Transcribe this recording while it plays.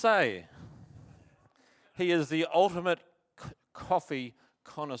Say, he is the ultimate coffee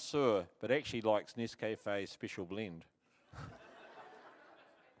connoisseur, but actually likes Nescafe Special Blend.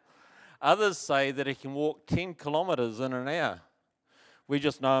 Others say that he can walk 10 kilometres in an hour. We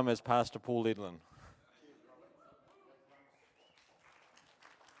just know him as Pastor Paul Edlin.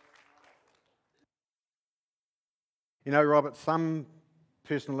 You know, Robert, some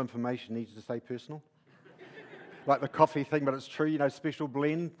personal information needs to stay personal. Like the coffee thing, but it's true, you know, Special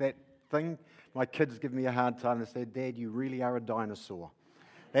Blend, that thing. My kids give me a hard time. They say, Dad, you really are a dinosaur.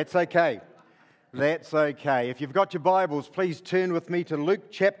 That's okay. That's okay. If you've got your Bibles, please turn with me to Luke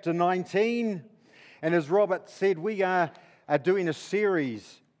chapter 19. And as Robert said, we are doing a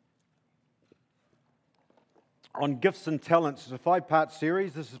series on gifts and talents. It's a 5-part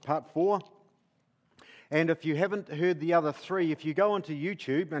series. This is part 4. And if you haven't heard the other 3, if you go onto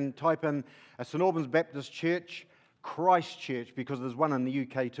YouTube and type in a St. Albans Baptist Church, Christchurch, because there's one in the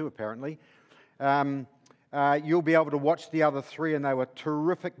UK too apparently, you'll be able to watch the other 3, and they were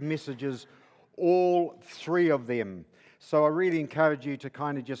terrific messages, all 3 of them. So I really encourage you to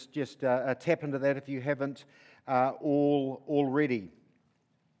kind of just tap into that if you haven't already.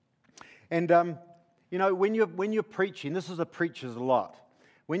 And you know, when you're preaching, this is a preacher's lot.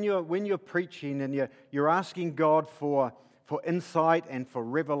 When you're preaching and you're asking God for insight and for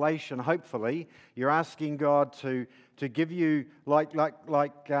revelation, hopefully, you're asking God to give you like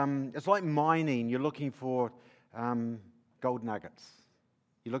it's like mining. You're looking for gold nuggets.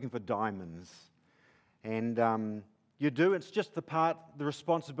 You're looking for diamonds, and it's just the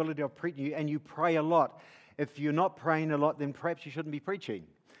responsibility of preaching. And you pray a lot. If you're not praying a lot, then perhaps you shouldn't be preaching.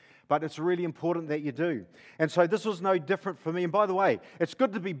 But it's really important that you do. And so this was no different for me. And by the way, it's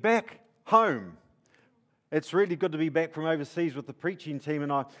good to be back home. It's really good to be back from overseas with the preaching team.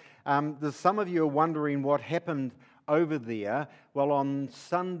 And there's some of you are wondering what happened over there. Well, on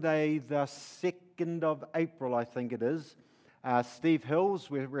Sunday, the 2nd of April, I think it is, Steve Hills,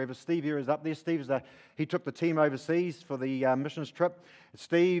 wherever Steve here is up there. He took the team overseas for the missions trip.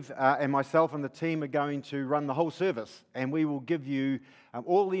 Steve and myself and the team are going to run the whole service, and we will give you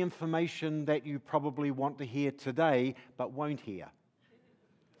all the information that you probably want to hear today, but won't hear.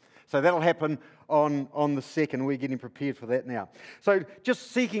 So that'll happen on the 2nd. We're getting prepared for that now. So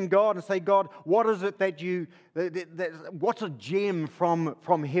just seeking God and say, God, what is it what's a gem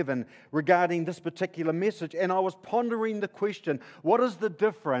from heaven regarding this particular message? And I was pondering the question, what is the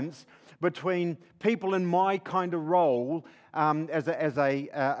difference between people in my kind of role as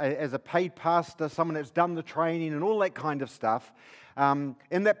a paid pastor, someone that's done the training and all that kind of stuff,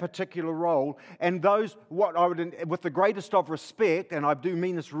 in that particular role, and those, what I would, with the greatest of respect, and I do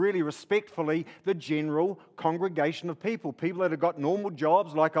mean this really respectfully, the general congregation of people that have got normal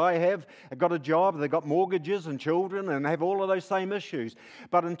jobs like I have got a job, they've got mortgages and children and have all of those same issues.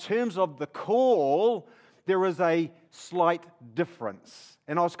 But in terms of the call, there is a slight difference.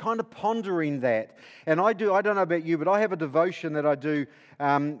 And I was kind of pondering that. And I don't know about you, but I have a devotion that I do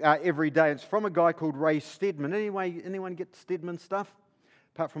every day. It's from a guy called Ray Steadman. Anyone get Steadman stuff?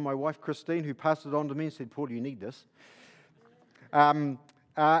 Apart from my wife, Christine, who passed it on to me and said, Paul, you need this.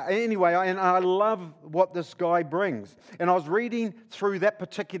 Anyway, I love what this guy brings. And I was reading through that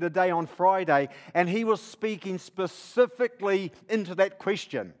particular day on Friday, and he was speaking specifically into that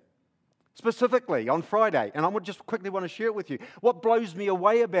question. Specifically on Friday, and I would just quickly want to share it with you. What blows me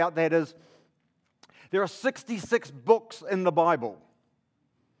away about that is there are 66 books in the Bible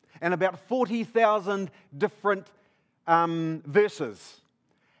and about 40,000 different verses.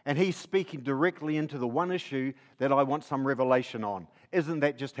 And he's speaking directly into the one issue that I want some revelation on. Isn't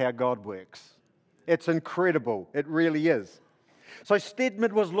that just how God works? It's incredible. It really is. So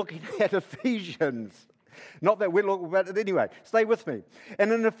Steadman was looking at Ephesians. Not that we're looking at it anyway. Stay with me.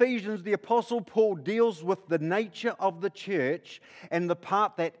 And in Ephesians, the Apostle Paul deals with the nature of the church and the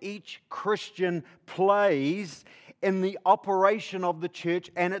part that each Christian plays in the operation of the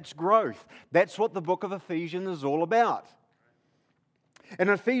church and its growth. That's what the book of Ephesians is all about. And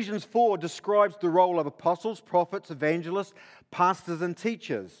Ephesians 4 describes the role of apostles, prophets, evangelists, pastors, and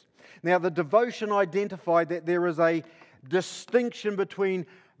teachers. Now, the devotion identified that there is a distinction between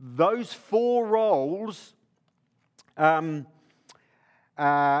those 4 roles and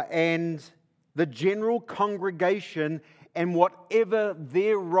the general congregation and whatever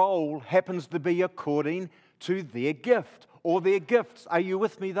their role happens to be according to their gift or their gifts. Are you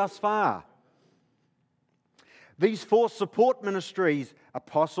with me thus far? These 4 support ministries,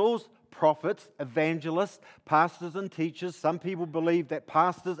 apostles, prophets, evangelists, pastors and teachers. Some people believe that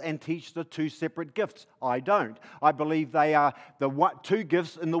pastors and teachers are 2 separate gifts. I don't. I believe they are the 2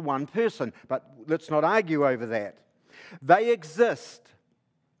 gifts in the one person. But let's not argue over that. They exist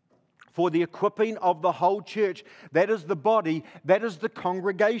for the equipping of the whole church. That is the body, that is the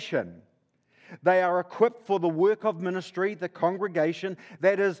congregation. They are equipped for the work of ministry, the congregation,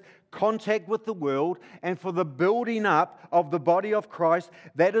 that is contact with the world, and for the building up of the body of Christ,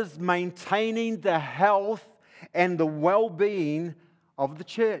 that is maintaining the health and the well-being of the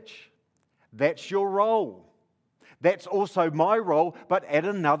church. That's your role. That's also my role, but at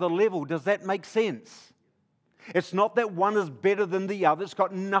another level. Does that make sense? It's not that one is better than the other. It's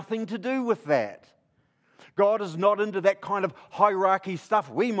got nothing to do with that. God is not into that kind of hierarchy stuff.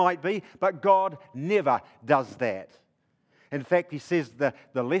 We might be, but God never does that. In fact, he says the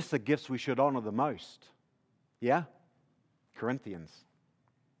lesser gifts we should honor the most. Yeah? Corinthians.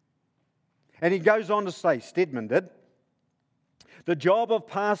 And he goes on to say, Stedman did, the job of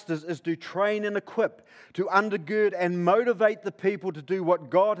pastors is to train and equip, to undergird and motivate the people to do what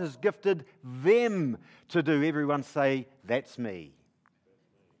God has gifted them to do. Everyone say, that's me.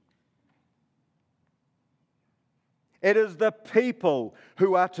 It is the people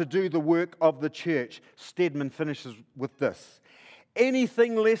who are to do the work of the church. Stedman finishes with this.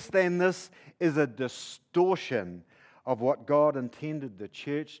 Anything less than this is a distortion of what God intended the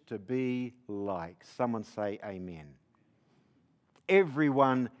church to be like. Someone say amen.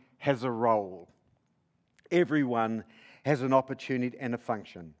 Everyone has a role. Everyone has an opportunity and a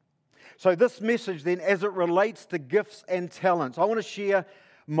function. So this message then, as it relates to gifts and talents, I want to share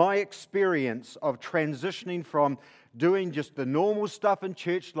my experience of transitioning from doing just the normal stuff in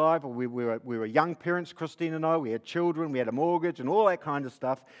church life. We were young parents, Christine and I. We had children, we had a mortgage and all that kind of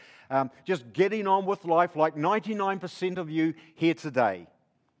stuff. Just getting on with life like 99% of you here today.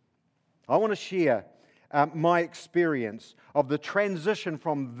 I want to share my experience of the transition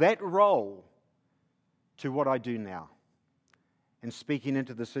from that role to what I do now, and speaking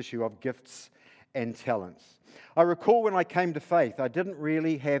into this issue of gifts and talents. I recall when I came to faith, I didn't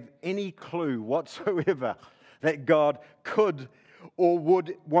really have any clue whatsoever that God could or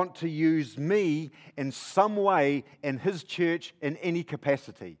would want to use me in some way in His church in any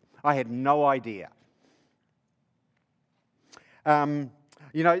capacity. I had no idea. To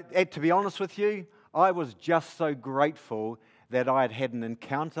be honest with you, I was just so grateful that I had had an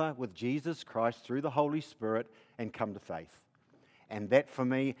encounter with Jesus Christ through the Holy Spirit and come to faith. And that for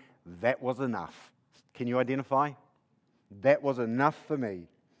me, that was enough. Can you identify? That was enough for me.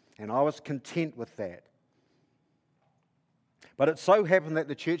 And I was content with that. But it so happened that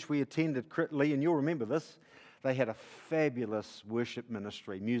the church we attended, Lee, and you'll remember this, they had a fabulous worship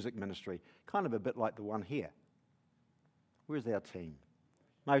ministry, music ministry, kind of a bit like the one here. Where's our team?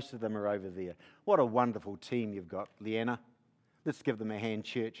 Most of them are over there. What a wonderful team you've got, Leanna. Let's give them a hand,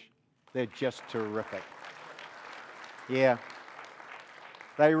 church. They're just terrific. Yeah.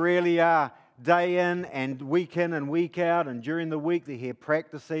 They really are. Day in and week out, and during the week they're here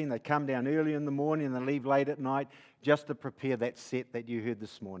practicing. They come down early in the morning and they leave late at night just to prepare that set that you heard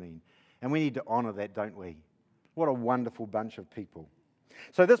this morning. And we need to honour that, don't we? What a wonderful bunch of people.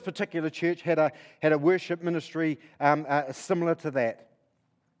 So this particular church had a worship ministry similar to that.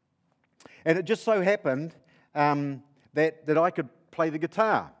 And it just so happened that I could play the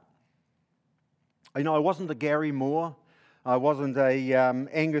guitar. I wasn't a Gary Moore. I wasn't a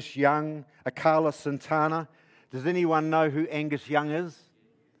Angus Young, a Carlos Santana. Does anyone know who Angus Young is?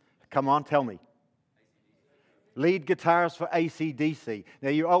 Come on, tell me. Lead guitarist for AC/DC. Now,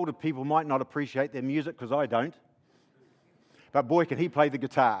 you older people might not appreciate their music because I don't. But boy, can he play the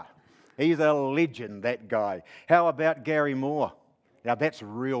guitar. He's a legend, that guy. How about Gary Moore? Now, that's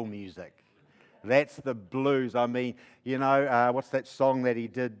real music. That's the blues. I mean, what's that song that he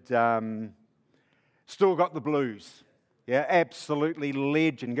did? Still Got the Blues. Yeah, absolutely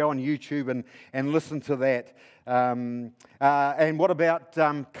legend. Go on YouTube and listen to that. And what about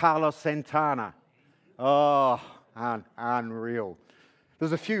Carlos Santana? Oh, unreal.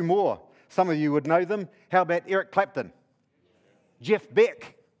 There's a few more. Some of you would know them. How about Eric Clapton? Jeff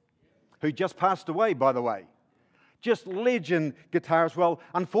Beck, who just passed away, by the way. Just legend guitarists. Well,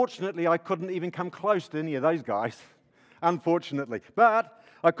 unfortunately, I couldn't even come close to any of those guys. Unfortunately. But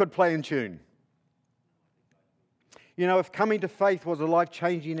I could play in tune. If coming to faith was a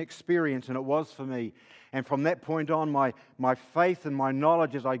life-changing experience, and it was for me, and from that point on, my faith and my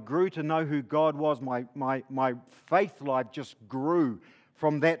knowledge, as I grew to know who God was, my faith life just grew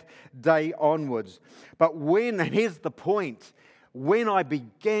from that day onwards. But and here's the point, when I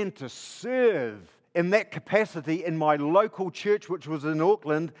began to serve in that capacity in my local church, which was in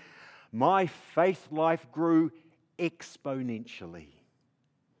Auckland, my faith life grew exponentially.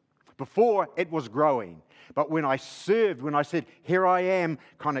 Before, it was growing. But when I served, when I said, here I am,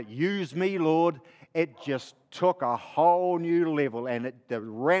 kind of use me, Lord, it just took a whole new level, and it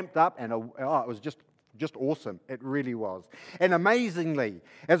ramped up, and it was just awesome. It really was. And amazingly,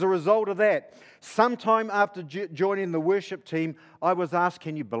 as a result of that, sometime after joining the worship team, I was asked,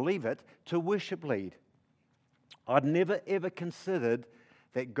 can you believe it, to worship lead. I'd never ever considered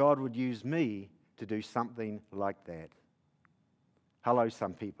that God would use me to do something like that. Hello,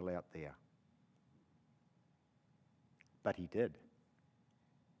 some people out there. But He did.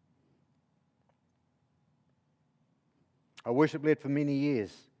 I worship led for many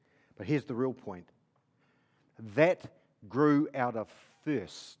years, but here's the real point. That grew out of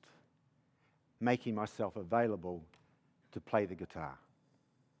first making myself available to play the guitar.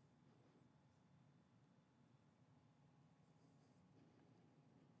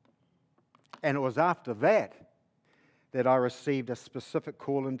 And it was after that I received a specific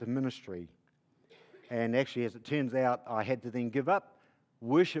call into ministry. And actually, as it turns out, I had to then give up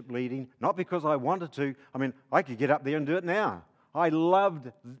worship leading, not because I wanted to. I mean, I could get up there and do it now. I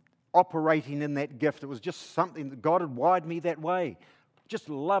loved operating in that gift. It was just something that God had wired me that way. Just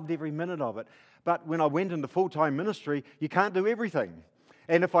loved every minute of it. But when I went into full-time ministry, you can't do everything.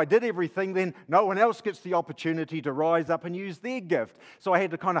 And if I did everything, then no one else gets the opportunity to rise up and use their gift. So I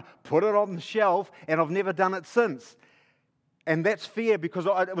had to kind of put it on the shelf, and I've never done it since. And that's fair because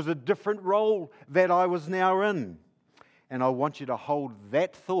it was a different role that I was now in. And I want you to hold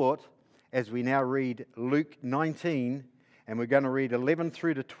that thought as we now read Luke 19, and we're going to read 11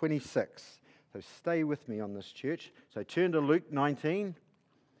 through to 26. So stay with me on this, church. So turn to Luke 19,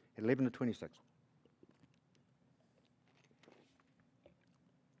 11 to 26.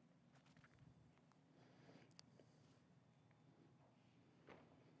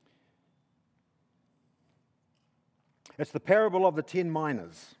 It's the parable of the 10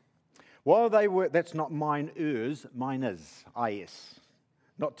 miners. While they were, that's not miners, I-S.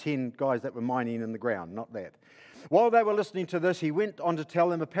 Not 10 guys that were mining in the ground, not that. While they were listening to this, he went on to tell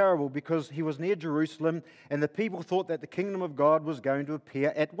them a parable because he was near Jerusalem and the people thought that the kingdom of God was going to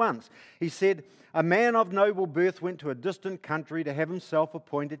appear at once. He said, a man of noble birth went to a distant country to have himself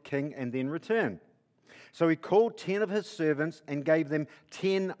appointed king and then return. So he called 10 of his servants and gave them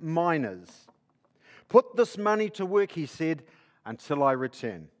 10 miners. Put this money to work, he said, until I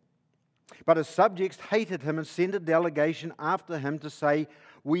return. But his subjects hated him and sent a delegation after him to say,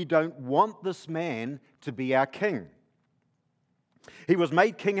 we don't want this man to be our king. He was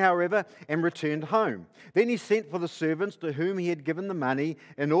made king, however, and returned home. Then he sent for the servants to whom he had given the money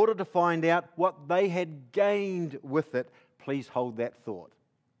in order to find out what they had gained with it. Please hold that thought.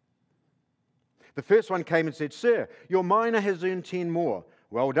 The first one came and said, Sir, your miner has earned 10 more.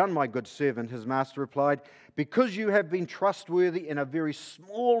 Well done, my good servant, his master replied. Because you have been trustworthy in a very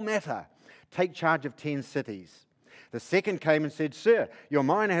small matter, take charge of 10 cities. The second came and said, Sir, your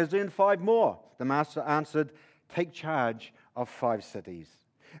miner has earned 5 more. The master answered, take charge of 5 cities.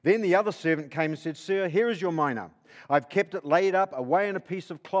 Then the other servant came and said, Sir, here is your miner. I've kept it laid up away in a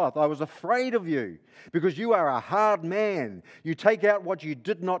piece of cloth. I was afraid of you, because you are a hard man. You take out what you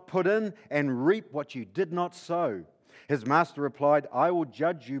did not put in and reap what you did not sow. His master replied, I will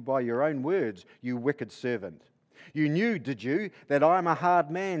judge you by your own words, you wicked servant. You knew, did you, that I am a hard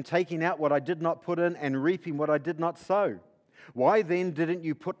man, taking out what I did not put in and reaping what I did not sow? Why then didn't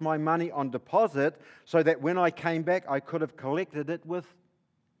you put my money on deposit so that when I came back I could have collected it with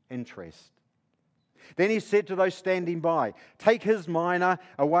interest? Then he said to those standing by, take his mina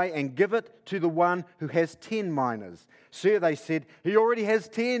away and give it to the one who has 10 minas. Sir, they said, he already has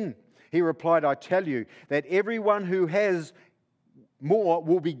 10. He replied, I tell you that everyone who has more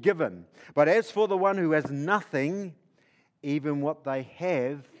will be given. But as for the one who has nothing, even what they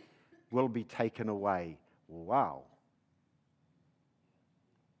have will be taken away. Wow.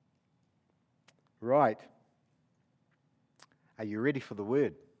 Right. Are you ready for the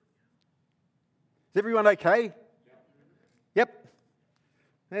word? Is everyone okay? Yep.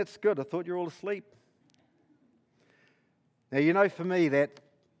 That's good. I thought you were all asleep. Now, you know for me that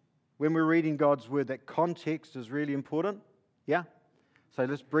when we're reading God's word, that context is really important. Yeah? So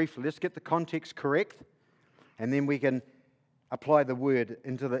let's get the context correct, and then we can apply the word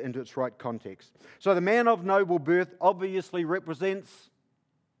into its right context. So the man of noble birth obviously represents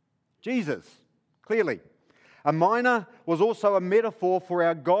Jesus, clearly. A miner was also a metaphor for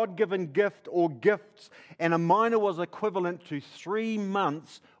our God-given gift or gifts, and a miner was equivalent to 3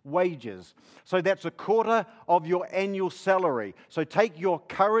 months' wages. So that's a quarter of your annual salary. So take your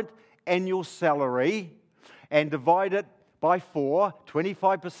current annual salary and divide it by 4,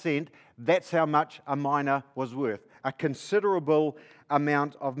 25%. That's how much a miner was worth, a considerable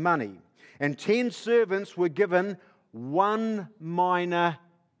amount of money. And 10 servants were given 1 mina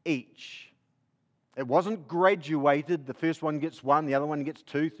each. It wasn't graduated. The first one gets 1, the other one gets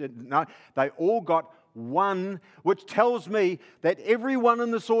 2. No, they all got 1, which tells me that everyone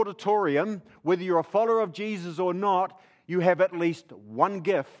in this auditorium, whether you're a follower of Jesus or not, you have at least 1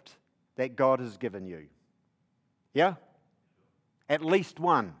 gift that God has given you. Yeah? At least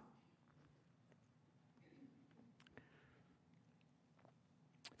 1.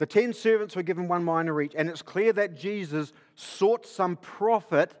 The 10 servants were given 1 mina each, and it's clear that Jesus sought some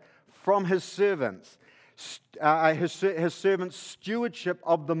profit from his servants. His servants' stewardship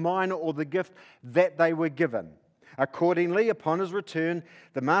of the mina or the gift that they were given. Accordingly, upon his return,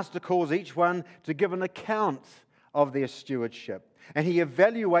 the master calls each one to give an account of their stewardship. And he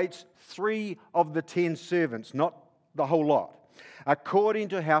evaluates 3 of the 10 servants, not the whole lot, according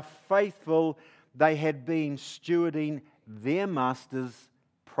to how faithful they had been stewarding their master's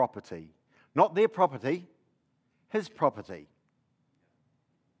property. Not their property, his property.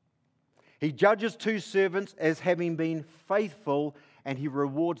 He judges 2 servants as having been faithful, and he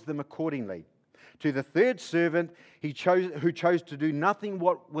rewards them accordingly. To the 3rd servant, who chose to do nothing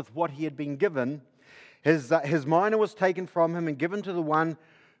with what he had been given, his mina was taken from him and given to the one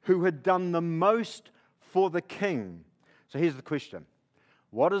who had done the most for the king. So here's the question.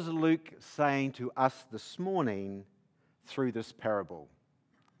 What is Luke saying to us this morning through this parable?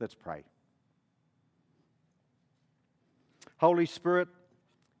 Let's pray. Holy Spirit,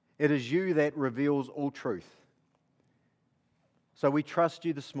 it is you that reveals all truth. So we trust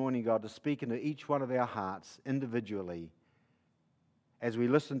you this morning, God, to speak into each one of our hearts individually as we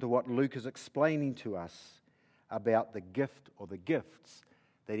listen to what Luke is explaining to us about the gift or the gifts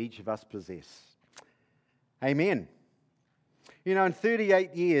that each of us possess. Amen. You know, in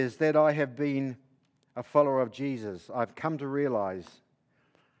 38 years that I have been a follower of Jesus, I've come to realize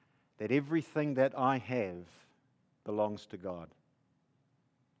that everything that I have belongs to God.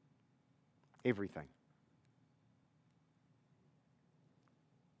 Everything.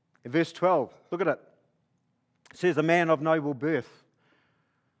 In verse 12, look at it. It says, a man of noble birth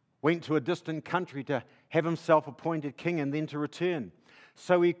went to a distant country to have himself appointed king and then to return.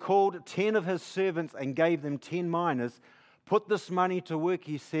 So he called 10 of his servants and gave them 10 minas. Put this money to work,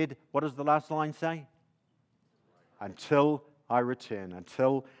 he said. What does the last line say? Until I return,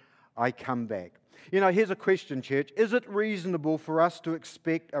 until I come back. You know, here's a question, church. Is it reasonable for us to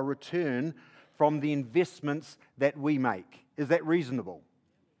expect a return from the investments that we make? Is that reasonable?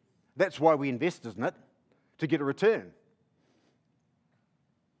 That's why we invest, isn't it? To get a return.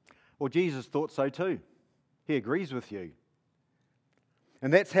 Well, Jesus thought so too. He agrees with you.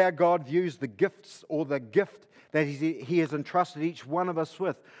 And that's how God views the gifts or the gift that He has entrusted each one of us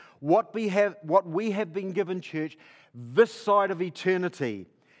with. What we have been given, church, this side of eternity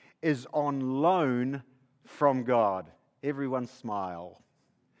is on loan from God. Everyone smile.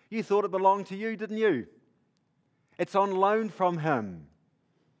 You thought it belonged to you, didn't you? It's on loan from Him.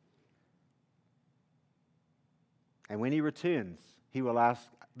 And when He returns, He will ask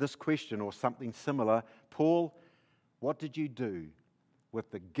this question or something similar. Paul, what did you do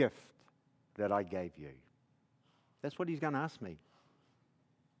with the gift that I gave you? That's what He's going to ask me.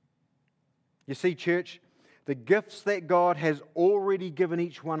 You see, church, the gifts that God has already given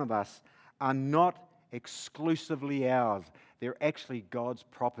each one of us are not exclusively ours. They're actually God's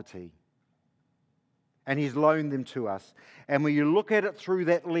property. And He's loaned them to us. And when you look at it through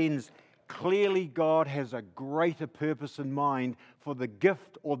that lens, clearly God has a greater purpose in mind for the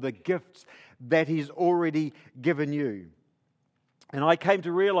gift or the gifts that He's already given you. And I came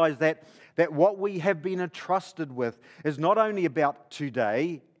to realize that what we have been entrusted with is not only about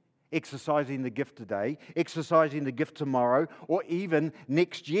today, exercising the gift today, exercising the gift tomorrow, or even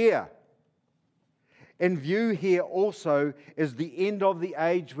next year. In view here also is the end of the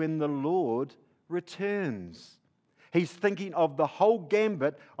age when the Lord returns. He's thinking of the whole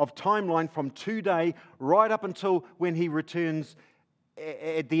gambit of timeline from today right up until when He returns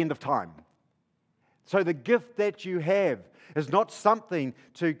at the end of time. So the gift that you have is not something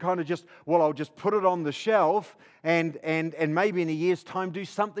to kind of just, well, I'll just put it on the shelf and maybe in a year's time do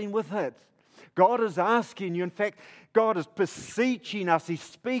something with it. God is asking you, in fact, God is beseeching us. He's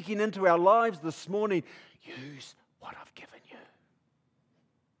speaking into our lives this morning. Use what I've given you.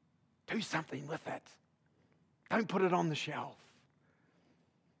 Do something with it. Don't put it on the shelf.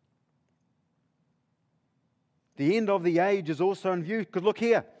 The end of the age is also in view. Because look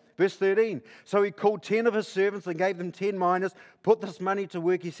here, verse 13. So he called 10 of his servants and gave them 10 minas. Put this money to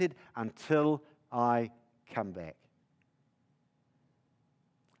work, he said, until I come back.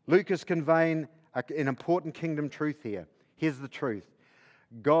 Luke is conveying an important kingdom truth here. Here's the truth.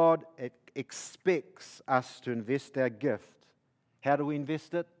 God expects us to invest our gift. How do we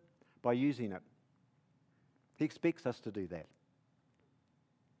invest it? By using it. He expects us to do that.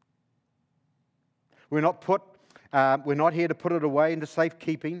 We're not here to put it away into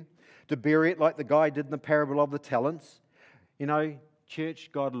safekeeping, to bury it like the guy did in the parable of the talents. You know,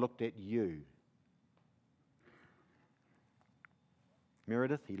 church, God looked at you.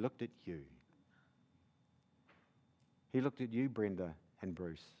 Meredith, He looked at you. He looked at you, Brenda and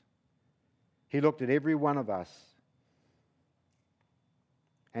Bruce. He looked at every one of us.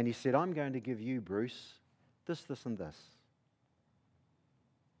 And He said, I'm going to give you, Bruce, this, and this.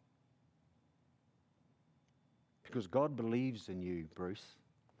 Because God believes in you, Bruce.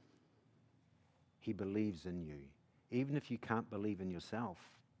 He believes in you. Even if you can't believe in yourself,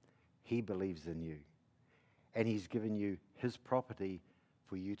 He believes in you. And He's given you His property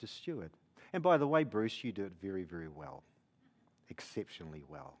for you to steward. And by the way, Bruce, you do it very, very well. Exceptionally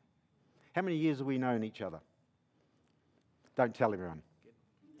well. How many years have we known each other? Don't tell everyone.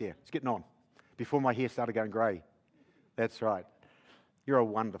 Yeah, it's getting on. Before my hair started going grey. That's right. You're a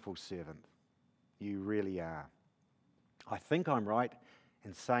wonderful servant. You really are. I think I'm right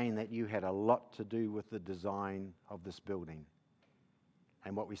in saying that you had a lot to do with the design of this building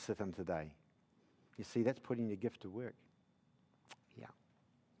and what we sit in today. You see, that's putting your gift to work. Yeah.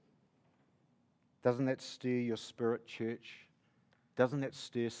 Doesn't that stir your spirit, church? Doesn't that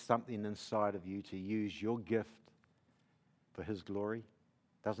stir something inside of you to use your gift for His glory?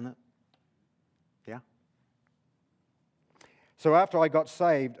 Doesn't it? Yeah? So after I got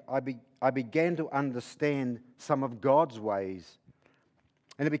saved, I began to understand some of God's ways.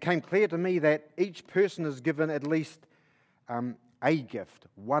 And it became clear to me that each person is given at least a gift,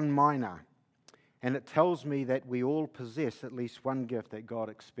 one minor. And it tells me that we all possess at least one gift that God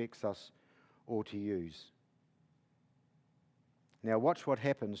expects us all to use. Now watch what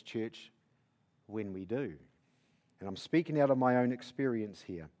happens, church, when we do. And I'm speaking out of my own experience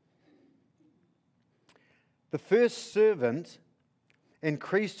here. The first servant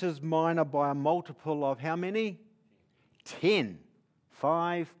increased his minor by a multiple of how many? 10.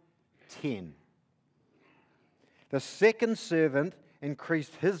 5, 10. The second servant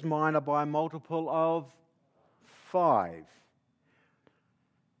increased his minor by a multiple of 5.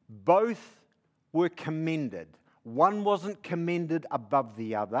 Both were commended. One wasn't commended above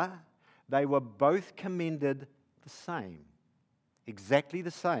the other. They were both commended the same. Exactly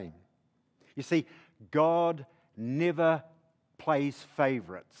the same. You see, God never plays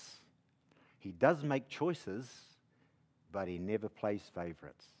favorites. He does make choices, but He never plays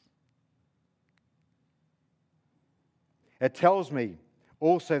favorites. It tells me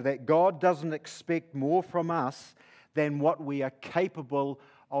also that God doesn't expect more from us than what we are capable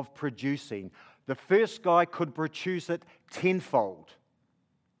of producing. The first guy could produce it tenfold.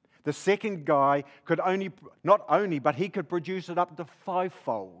 The second guy could but he could produce it up to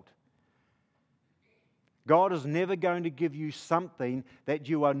fivefold. God is never going to give you something that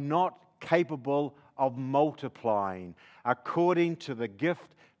you are not capable of multiplying according to the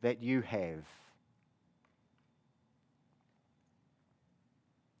gift that you have.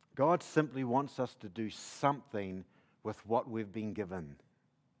 God simply wants us to do something with what we've been given.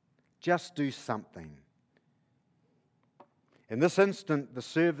 Just do something. In this instance, the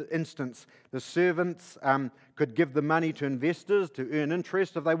servants could give the money to investors to earn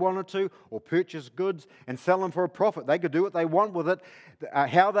interest if they wanted to, or purchase goods and sell them for a profit. They could do what they want with it.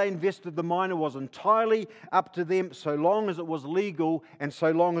 How they invested the minor was entirely up to them, so long as it was legal and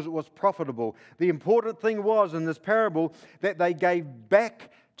so long as it was profitable. The important thing was in this parable that they gave back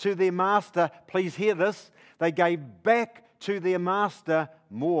to their master. Please hear this. They gave back to their master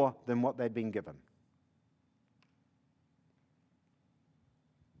more than what they'd been given.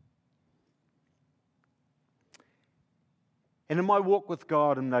 And in my walk with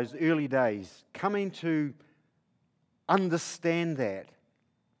God in those early days, coming to understand that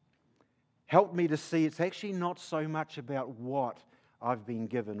helped me to see it's actually not so much about what I've been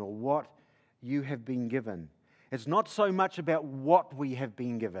given or what you have been given. It's not so much about what we have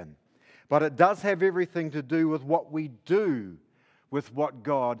been given, but it does have everything to do with what we do with what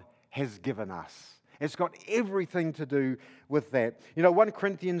God has given us. It's got everything to do with that. You know, 1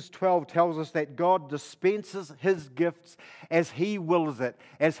 Corinthians 12 tells us that God dispenses His gifts as He wills it,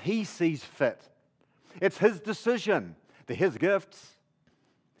 as He sees fit. It's His decision. They're His gifts.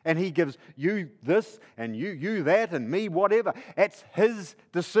 And He gives you this and you that and me whatever. It's His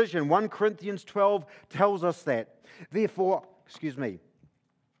decision. 1 Corinthians 12 tells us that. Therefore,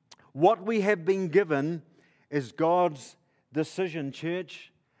 what we have been given is God's decision, church.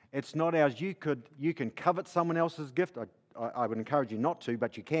 It's not ours. You can covet someone else's gift. I would encourage you not to,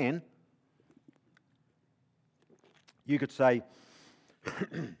 but you can. You could say,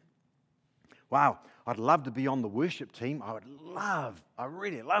 wow, I'd love to be on the worship team. I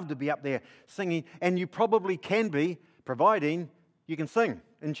really love to be up there singing. And you probably can be, providing you can sing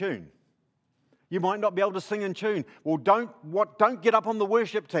in tune. You might not be able to sing in tune. Well, don't get up on the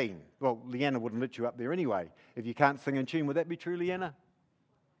worship team. Well, Leanna wouldn't let you up there anyway. If you can't sing in tune, would that be true, Leanna?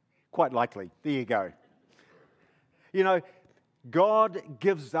 Quite likely. There you go. You know, God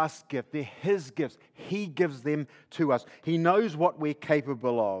gives us gifts. They're His gifts. He gives them to us. He knows what we're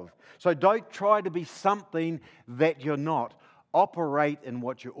capable of. So don't try to be something that you're not. Operate in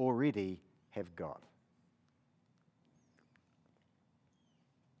what you already have got.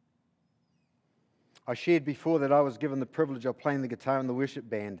 I shared before that I was given the privilege of playing the guitar in the worship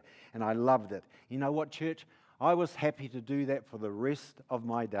band, and I loved it. You know what, church? I was happy to do that for the rest of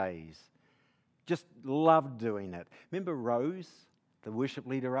my days. Just loved doing it. Remember Rose, the worship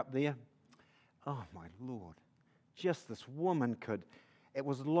leader up there? Oh, my Lord. Just this woman could... It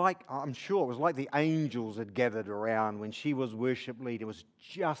was like, I'm sure, it was like the angels had gathered around when she was worship leader. It was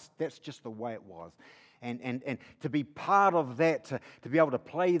just, that's just the way it was. And to be part of that, to be able to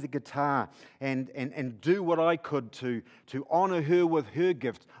play the guitar and do what I could to honour her with her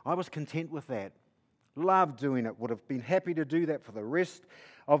gifts, I was content with that. Loved doing it. Would have been happy to do that for the rest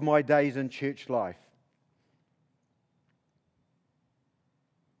of my days in church life.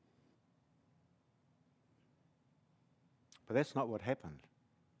 But that's not what happened.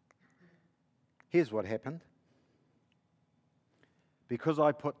 Here's what happened. Because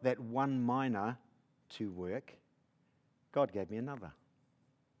I put that one minor to work, God gave me another.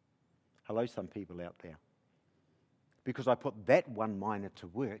 Hello, some people out there. Because I put that one minor to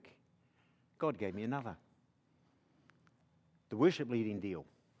work, God gave me another. The worship leading deal.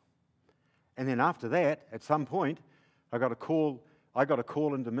 And then after that, at some point, I got a call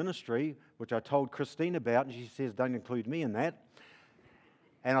into ministry, which I told Christine about, and she says, don't include me in that.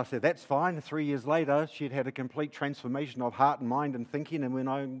 And I said, that's fine. 3 years later, she'd had a complete transformation of heart and mind and thinking, and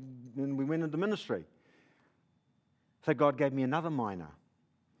when we went into ministry. So God gave me another minor.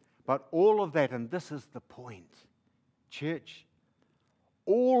 But all of that, and this is the point, church,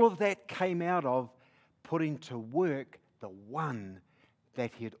 all of that came out of putting to work the one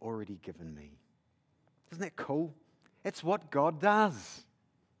that He had already given me. Isn't that cool? It's what God does.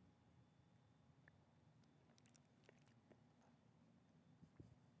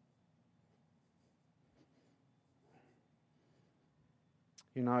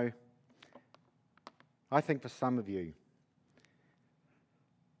 You know, I think for some of you,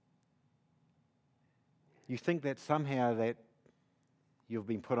 you think that somehow that you've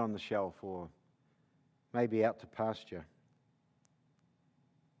been put on the shelf or maybe out to pasture.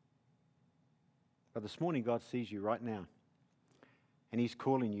 But this morning God sees you right now and He's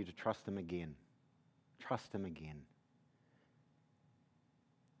calling you to trust Him again. Trust Him again.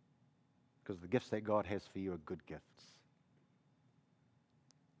 Because the gifts that God has for you are good gifts.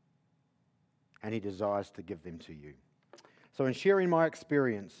 And He desires to give them to you. So in sharing my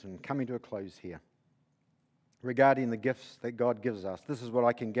experience and coming to a close here, regarding the gifts that God gives us, this is what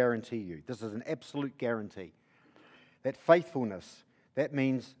I can guarantee you. This is an absolute guarantee. That faithfulness, that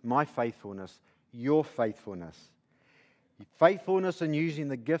means my faithfulness, your faithfulness. Faithfulness in using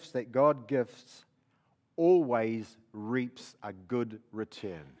the gifts that God gives always reaps a good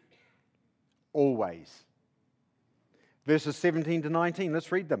return. Always. Verses 17 to 19,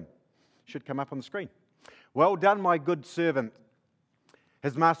 let's read them. Should come up on the screen. Well done, my good servant.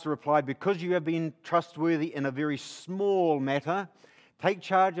 His master replied, because you have been trustworthy in a very small matter, take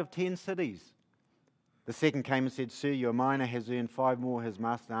charge of 10 cities. The second came and said, Sir, your miner has earned 5 more. His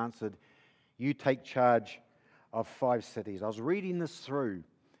master answered, you take charge of 5 cities. I was reading this through.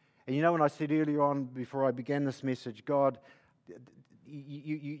 And you know, when I said earlier on, before I began this message, God,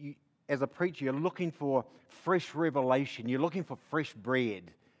 you as a preacher, you're looking for fresh revelation. You're looking for fresh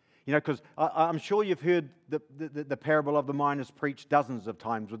bread. You know, because I'm sure you've heard the parable of the miners preached dozens of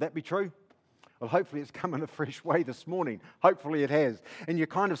times. Would that be true? Well, hopefully it's come in a fresh way this morning. Hopefully it has. And you're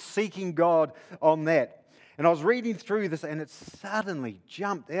kind of seeking God on that. And I was reading through this and it suddenly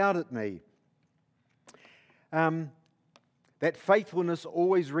jumped out at me. That faithfulness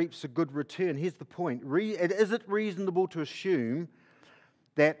always reaps a good return. Here's the point. Is it reasonable to assume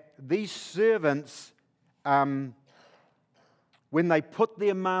that these servants... when they put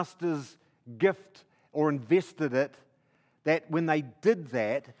their master's gift or invested it, that when they did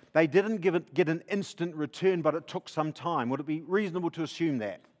that, they didn't get an instant return, but it took some time. Would it be reasonable to assume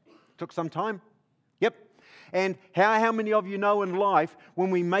that? It took some time? Yep. And how many of you know in life,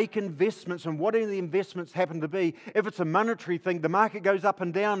 when we make investments, and whatever the investments happen to be, if it's a monetary thing, the market goes up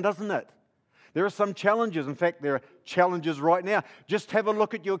and down, doesn't it? There are some challenges. In fact, there are challenges right now. Just have a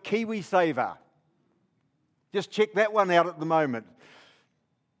look at your KiwiSaver. Just check that one out at the moment.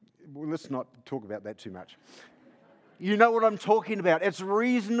 Well, let's not talk about that too much. You know what I'm talking about. It's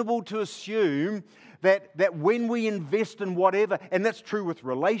reasonable to assume that when we invest in whatever, and that's true with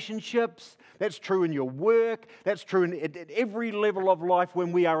relationships, that's true in your work, that's true at every level of life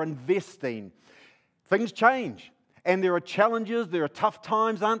when we are investing, things change. And there are challenges, there are tough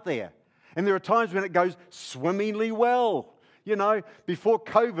times, aren't there? And there are times when it goes swimmingly well. You know, before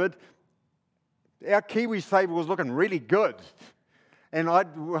COVID, our KiwiSaver was looking really good. And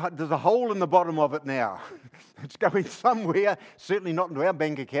there's a hole in the bottom of it now. It's going somewhere, certainly not into our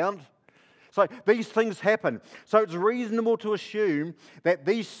bank account. So these things happen. So it's reasonable to assume that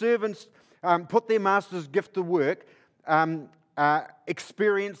these servants put their master's gift to work,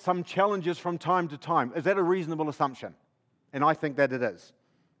 experience some challenges from time to time. Is that a reasonable assumption? And I think that it is.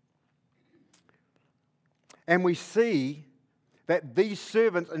 And we see that these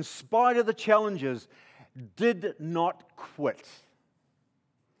servants, in spite of the challenges, did not quit.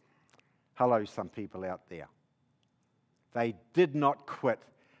 Hello, some people out there. They did not quit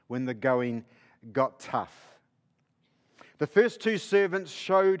when the going got tough. The first two servants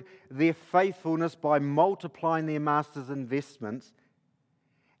showed their faithfulness by multiplying their master's investments,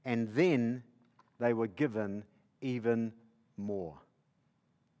 and then they were given even more.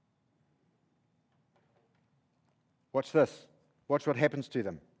 Watch this. Watch what happens to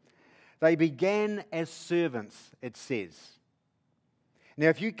them. They began as servants, it says. Now,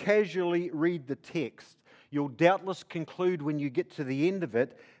 if you casually read the text, you'll doubtless conclude when you get to the end of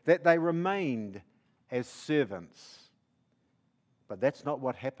it that they remained as servants. But that's not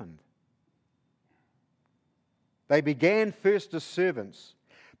what happened. They began first as servants,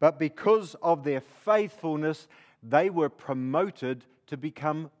 but because of their faithfulness, they were promoted to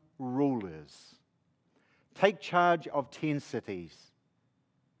become rulers. Take charge of 10 cities.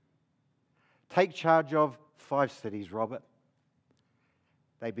 Take charge of 5 cities, Robert.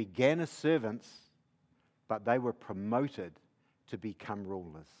 They began as servants, but they were promoted to become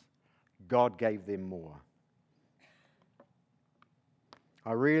rulers. God gave them more.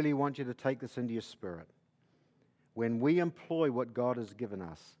 I really want you to take this into your spirit. When we employ what God has given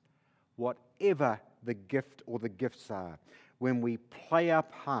us, whatever the gift or the gifts are, when we play our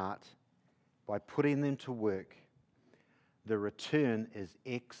part by putting them to work, the return is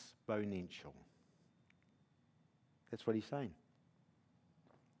exponential. That's what he's saying.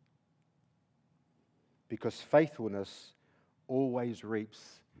 Because faithfulness always reaps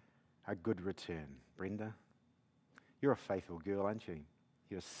a good return. Brenda, you're a faithful girl, aren't you?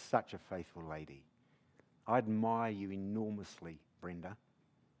 You're such a faithful lady. I admire you enormously, Brenda.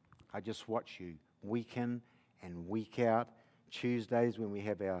 I just watch you week in and week out. Tuesdays when we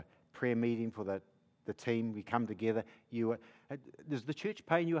have our prayer meeting for the team, we come together. Is the church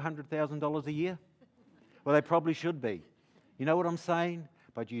paying you $100,000 a year? Well, they probably should be. You know what I'm saying?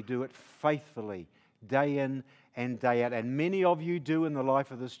 But you do it faithfully, day in and day out. And many of you do in the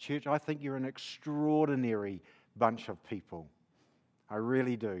life of this church. I think you're an extraordinary bunch of people. I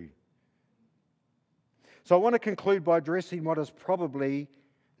really do. So I want to conclude by addressing what is probably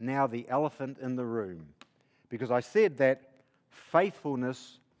now the elephant in the room. Because I said that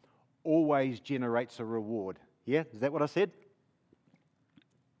faithfulness always generates a reward. Yeah? Is that what I said?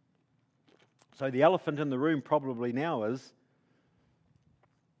 So the elephant in the room probably now is,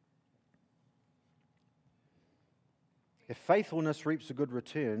 if faithfulness reaps a good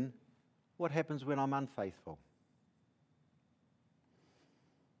return, what happens when I'm unfaithful?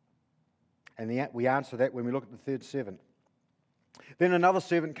 And we answer that when we look at the third servant. Then another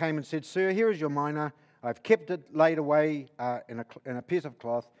servant came and said, "Sir, here is your mina. I've kept it laid away in a piece of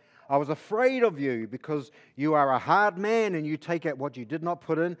cloth. I was afraid of you because you are a hard man and you take out what you did not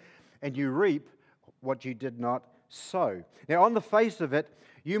put in and you reap what you did not sow." Now, on the face of it,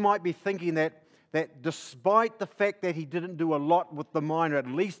 you might be thinking that despite the fact that he didn't do a lot with the mina, at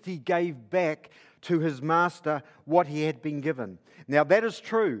least he gave back to his master what he had been given. Now, that is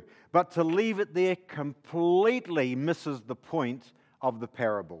true, but to leave it there completely misses the point of the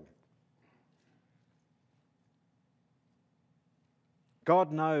parable.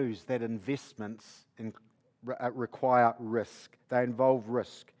 God knows that investments require risk. They involve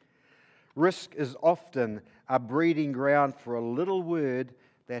risk. Risk is often a breeding ground for a little word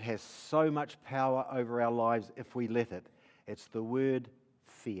that has so much power over our lives if we let it. It's the word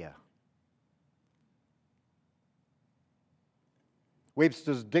fear.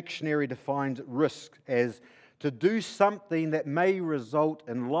 Webster's dictionary defines risk as to do something that may result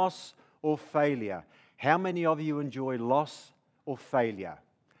in loss or failure. How many of you enjoy loss or failure?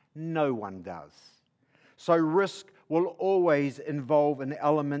 No one does. So risk will always involve an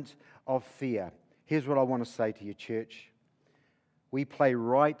element of fear. Here's what I want to say to you, church. We play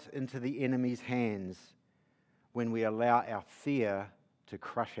right into the enemy's hands when we allow our fear to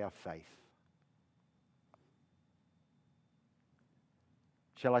crush our faith.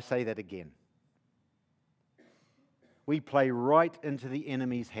 Shall I say that again? We play right into the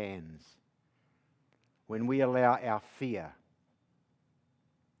enemy's hands when we allow our fear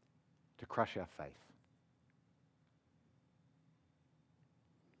to crush our faith.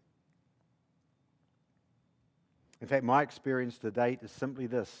 In fact, my experience to date is simply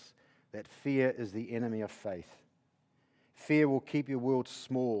this, that fear is the enemy of faith. Fear will keep your world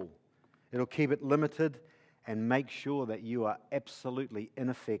small. It'll keep it limited and make sure that you are absolutely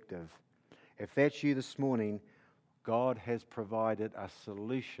ineffective. If that's you this morning, God has provided a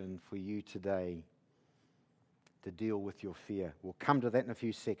solution for you today to deal with your fear. We'll come to that in a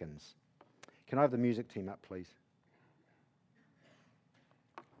few seconds. Can I have the music team up, please?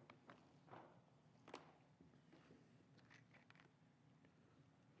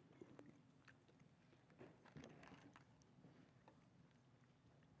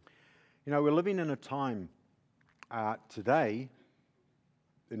 You know, we're living in a time today,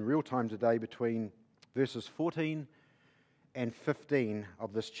 in real time today, between verses 14 and 15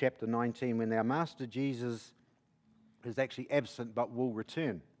 of this chapter 19, when our Master Jesus is actually absent but will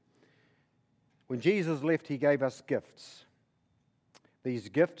return. When Jesus left, he gave us gifts. These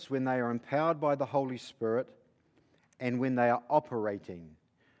gifts, when they are empowered by the Holy Spirit and when they are operating.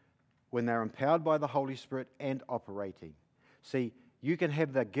 When they're empowered by the Holy Spirit and operating. See, you can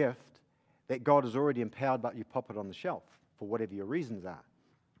have the gift that God has already empowered, but you pop it on the shelf for whatever your reasons are.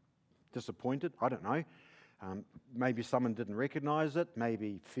 Disappointed? I don't know. Maybe someone didn't recognize it.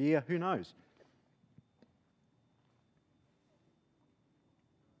 Maybe fear. Who knows?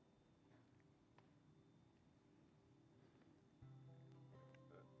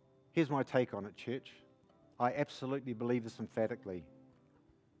 Here's my take on it, church. I absolutely believe this emphatically.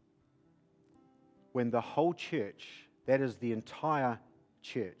 When the whole church, that is the entire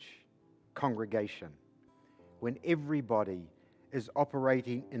church, congregation, when everybody is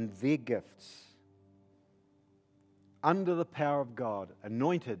operating in their gifts under the power of God,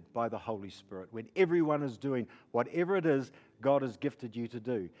 anointed by the Holy Spirit, when everyone is doing whatever it is God has gifted you to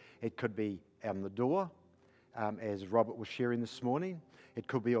do. It could be on the door, as Robert was sharing this morning. It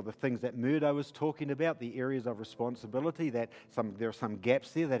could be all the things that Murdo was talking about, the areas of responsibility, that there are some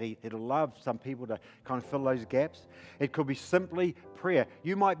gaps there that he'd love some people to kind of fill those gaps. It could be simply prayer.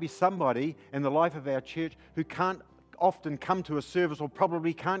 You might be somebody in the life of our church who can't often come to a service or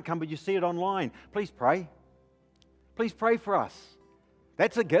probably can't come, but you see it online. Please pray. Please pray for us.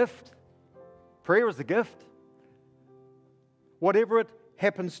 That's a gift. Prayer is a gift. Whatever it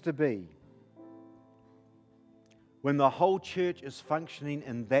happens to be. When the whole church is functioning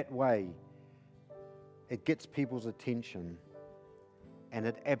in that way, it gets people's attention and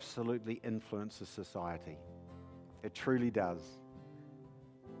it absolutely influences society. It truly does.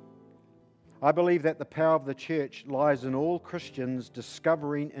 I believe that the power of the church lies in all Christians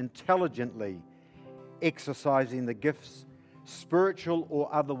discovering intelligently, exercising the gifts, spiritual or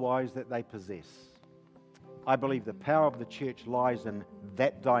otherwise, that they possess. I believe the power of the church lies in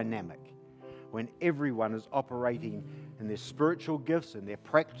that dynamic. When everyone is operating in their spiritual gifts and their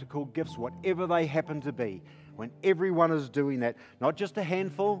practical gifts, whatever they happen to be, when everyone is doing that, not just a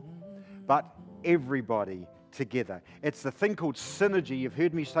handful, but everybody together. It's the thing called synergy. You've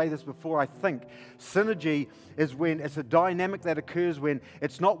heard me say this before, I think. Synergy is when it's a dynamic that occurs when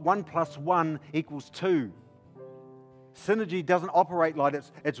it's not 1 + 1 = 2. Synergy doesn't operate like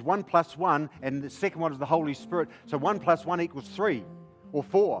it's 1 + 1, and the second one is the Holy Spirit. So 1 + 1 = 3 or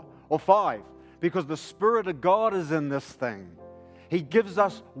 4 or 5. Because the Spirit of God is in this thing. He gives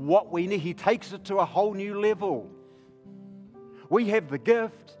us what we need. He takes it to a whole new level. We have the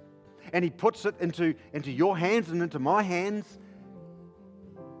gift, and He puts it into your hands and into my hands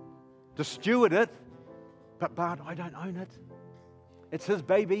to steward it. But I don't own it. It's His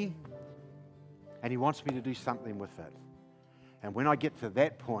baby. And He wants me to do something with it. And when I get to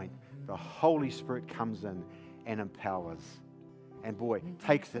that point, the Holy Spirit comes in and empowers. And boy,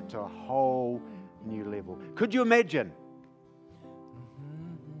 takes it to a whole new level. Could you imagine?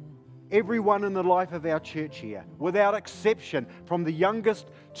 Everyone in the life of our church here, without exception, from the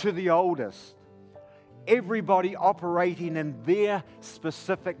youngest to the oldest, everybody operating in their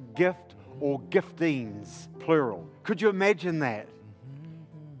specific gift or giftings, plural. Could you imagine that?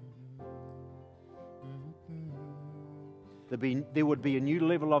 There would be a new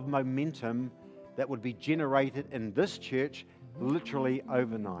level of momentum that would be generated in this church literally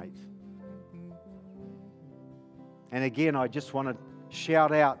overnight. And again, I just want to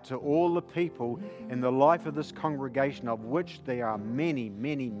shout out to all the people in the life of this congregation, of which there are many,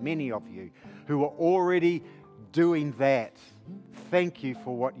 many, many of you who are already doing that. Thank you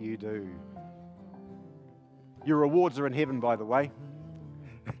for what you do. Your rewards are in heaven, by the way,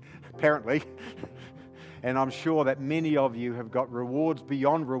 apparently. And I'm sure that many of you have got rewards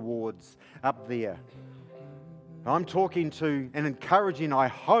beyond rewards up there. I'm talking to and encouraging, I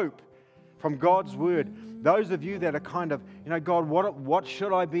hope, from God's Word, those of you that are kind of, God, what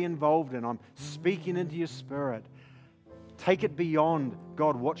should I be involved in? I'm speaking into your spirit. Take it beyond,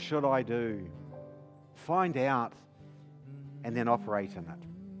 God, what should I do? Find out and then operate in it.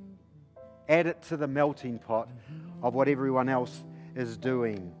 Add it to the melting pot of what everyone else is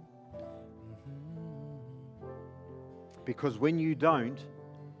doing. Because when you don't,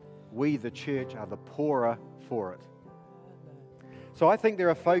 we, the church, are the poorer for it. So I think there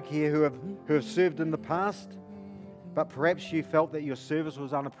are folk here who have served in the past, but perhaps you felt that your service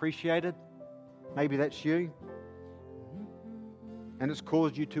was unappreciated. Maybe that's you. And it's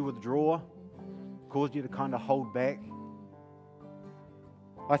caused you to withdraw, caused you to kind of hold back.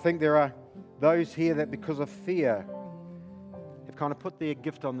 I think there are those here that because of fear have kind of put their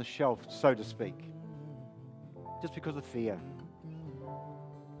gift on the shelf, so to speak. Just because of fear.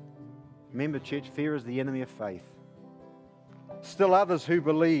 Remember, church, fear is the enemy of faith. Still others who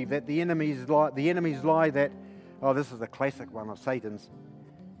believe that the enemy's lie that, this is a classic one of Satan's.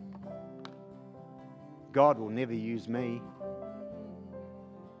 God will never use me.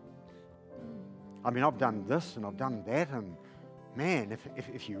 I've done this and I've done that, and man,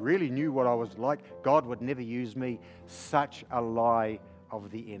 if you really knew what I was like, God would never use me. Such a lie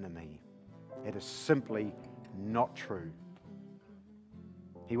of the enemy. It is simply not true.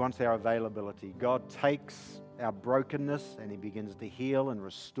 He wants our availability. God takes our brokenness and He begins to heal and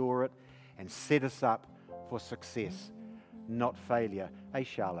restore it and set us up for success, not failure. Hey,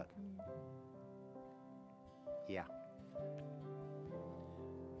 Charlotte. Yeah.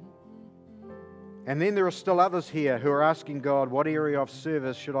 And then there are still others here who are asking God, what area of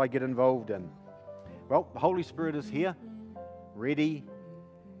service should I get involved in? Well, the Holy Spirit is here, ready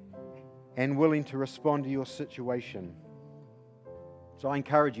and willing to respond to your situation. So I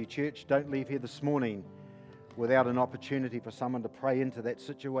encourage you, church, don't leave here this morning without an opportunity for someone to pray into that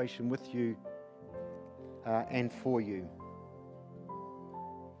situation with you and for you.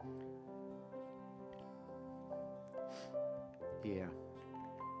 Yeah.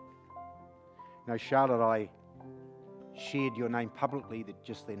 Now, Charlotte, I shared your name publicly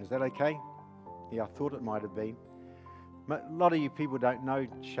just then. Is that okay? Yeah, I thought it might have been. A lot of you people don't know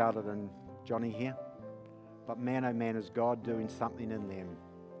Charlotte and Johnny here. But man, oh man, is God doing something in them.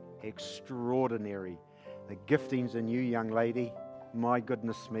 Extraordinary. The giftings in you, young lady. My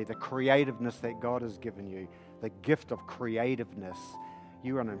goodness me. The creativeness that God has given you. The gift of creativeness.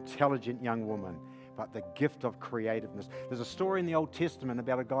 You are an intelligent young woman. But the gift of creativeness. There's a story in the Old Testament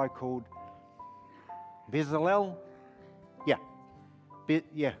about a guy called Bezalel. Yeah. Is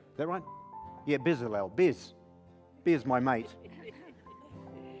that right? Yeah, Bezalel. Bez, my mate.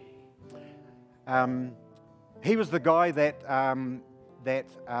 He was the guy that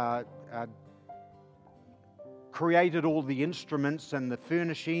created all the instruments and the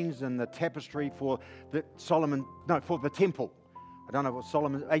furnishings and the tapestry for the temple. I don't know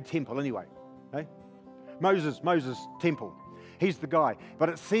what a temple anyway. Eh? Moses' temple. He's the guy. But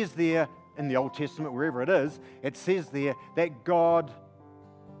it says there in the Old Testament, wherever it is, it says there that God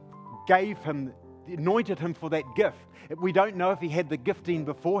anointed him for that gift. We don't know if he had the gifting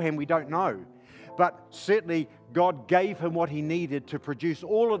beforehand. We don't know. But certainly God gave him what he needed to produce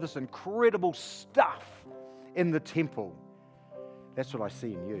all of this incredible stuff in the temple. That's what I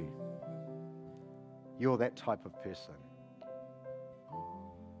see in you. You're that type of person.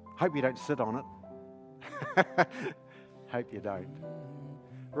 Hope you don't sit on it. Hope you don't.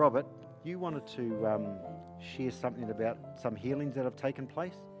 Robert, you wanted to share something about some healings that have taken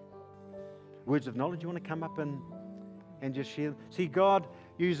place? Words of knowledge, you want to come up and just share? See, God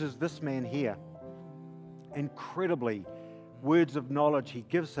uses this man here incredibly. Words of knowledge he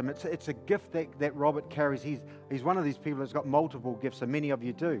gives him. It's a gift that Robert carries. He's one of these people that's got multiple gifts, and many of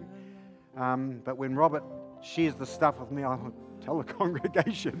you do. But when Robert shares the stuff with me, I'll tell the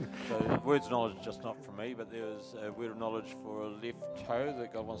congregation. So words of knowledge just not from me, but there's a word of knowledge for a left toe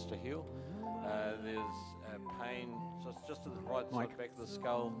that God wants to heal. There's pain, so it's just to the right side back of the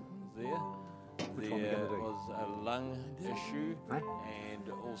skull there. There was a lung issue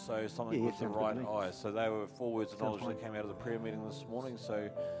and also something with the right eye. So they were 4 words of knowledge that came out of the prayer meeting this morning. So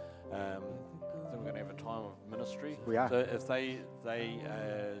I think we're going to have a time of ministry. We are. So if they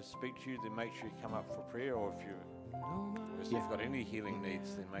speak to you, then make sure you come up for prayer, or if you If you've got any healing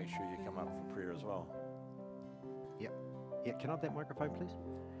needs, then make sure you come up for prayer as well. Yep. Yeah, can I have that microphone, please?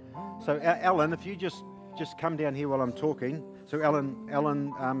 So, Alan, if you just come down here while I'm talking. So,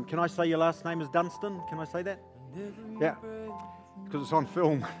 Alan, can I say your last name is Dunstan? Can I say that? Yeah, because it's on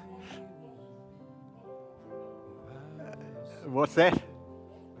film. What's that?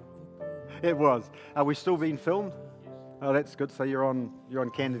 It was. Are we still being filmed? Oh, that's good. So you're on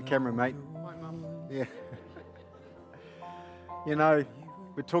candid camera, mate. My mum. Yeah. You know,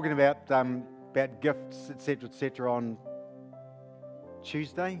 we're talking about gifts, etc., on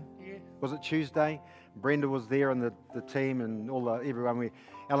Tuesday. Yeah. Was it Tuesday? Brenda was there and the team and everyone.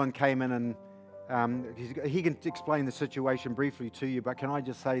 Alan came in and he can explain the situation briefly to you. But can I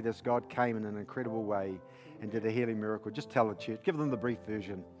just say this? God came in an incredible way and did a healing miracle. Just tell the church. Give them the brief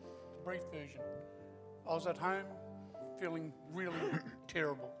version. Brief version. I was at home feeling really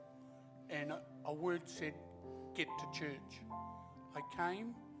terrible, and a word said, "Get to church." I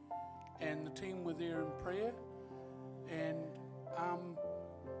came, and the team were there in prayer, and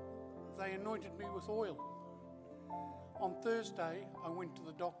they anointed me with oil. On Thursday, I went to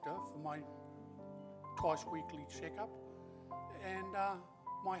the doctor for my twice weekly checkup, and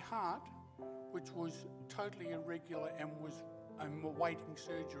my heart, which was totally irregular and was awaiting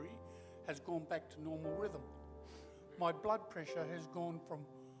surgery, has gone back to normal rhythm. My blood pressure has gone from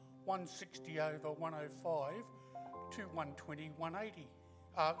 160 over 105 to 120, 180,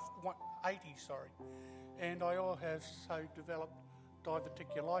 80, sorry. And I also developed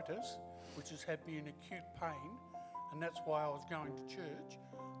diverticulitis, which has had me in acute pain, and that's why I was going to church.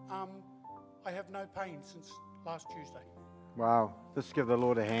 I have no pain since last Tuesday. Wow. Let's give the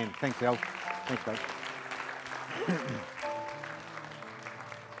Lord a hand. Thanks, Al. Thanks, mate.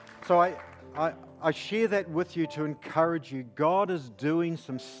 So I share that with you to encourage you. God is doing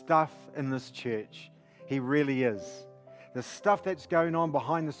some stuff in this church. He really is. The stuff that's going on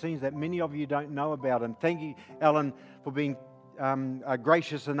behind the scenes that many of you don't know about. And thank you, Alan, for being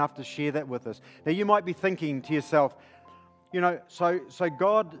gracious enough to share that with us. Now, you might be thinking to yourself, you know, so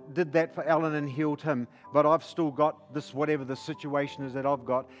God did that for Alan and healed him, but I've still got this, whatever the situation is that I've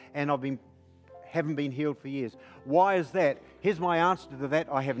got, and haven't been healed for years. Why is that? Here's my answer to that.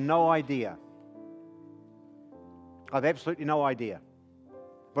 I have no idea. I've absolutely no idea.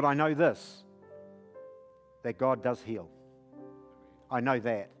 But I know this, that God does heal. I know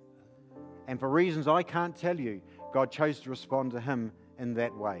that. And for reasons I can't tell you, God chose to respond to him in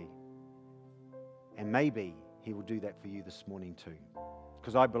that way. And maybe he will do that for you this morning too.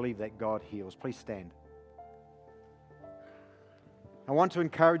 Because I believe that God heals. Please stand. I want to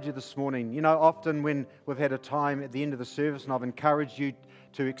encourage you this morning. You know, often when we've had a time at the end of the service and I've encouraged you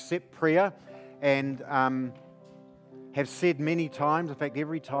to accept prayer and have said many times, in fact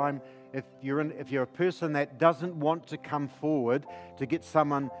every time, if you're a person that doesn't want to come forward, to get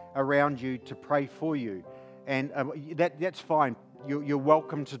someone around you to pray for you. And that's fine. You're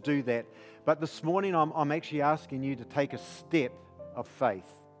welcome to do that. But this morning I'm actually asking you to take a step of faith.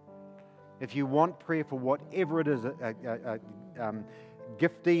 If you want prayer for whatever it is,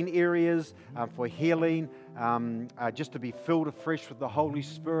 gifting areas, for healing, just to be filled afresh with the Holy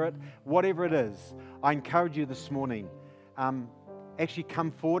Spirit, whatever it is, I encourage you this morning, actually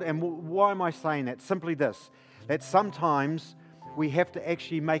come forward. And why am I saying that? Simply this, that sometimes we have to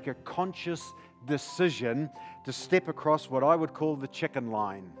actually make a conscious decision to step across what I would call the chicken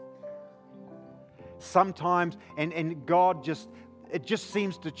line. Sometimes, and God it just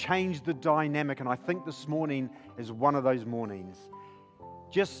seems to change the dynamic, and I think this morning is one of those mornings.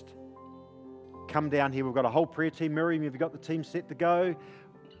 Just come down here. We've got a whole prayer team. Miriam, you've got the team set to go.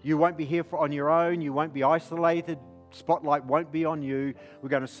 You won't be here on your own. You won't be isolated. Spotlight won't be on you. We're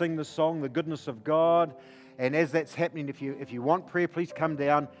going to sing the song, The Goodness of God. And as that's happening, if you want prayer, please come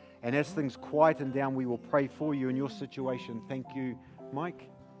down. And as things quieten down, we will pray for you in your situation. Thank you, Mike.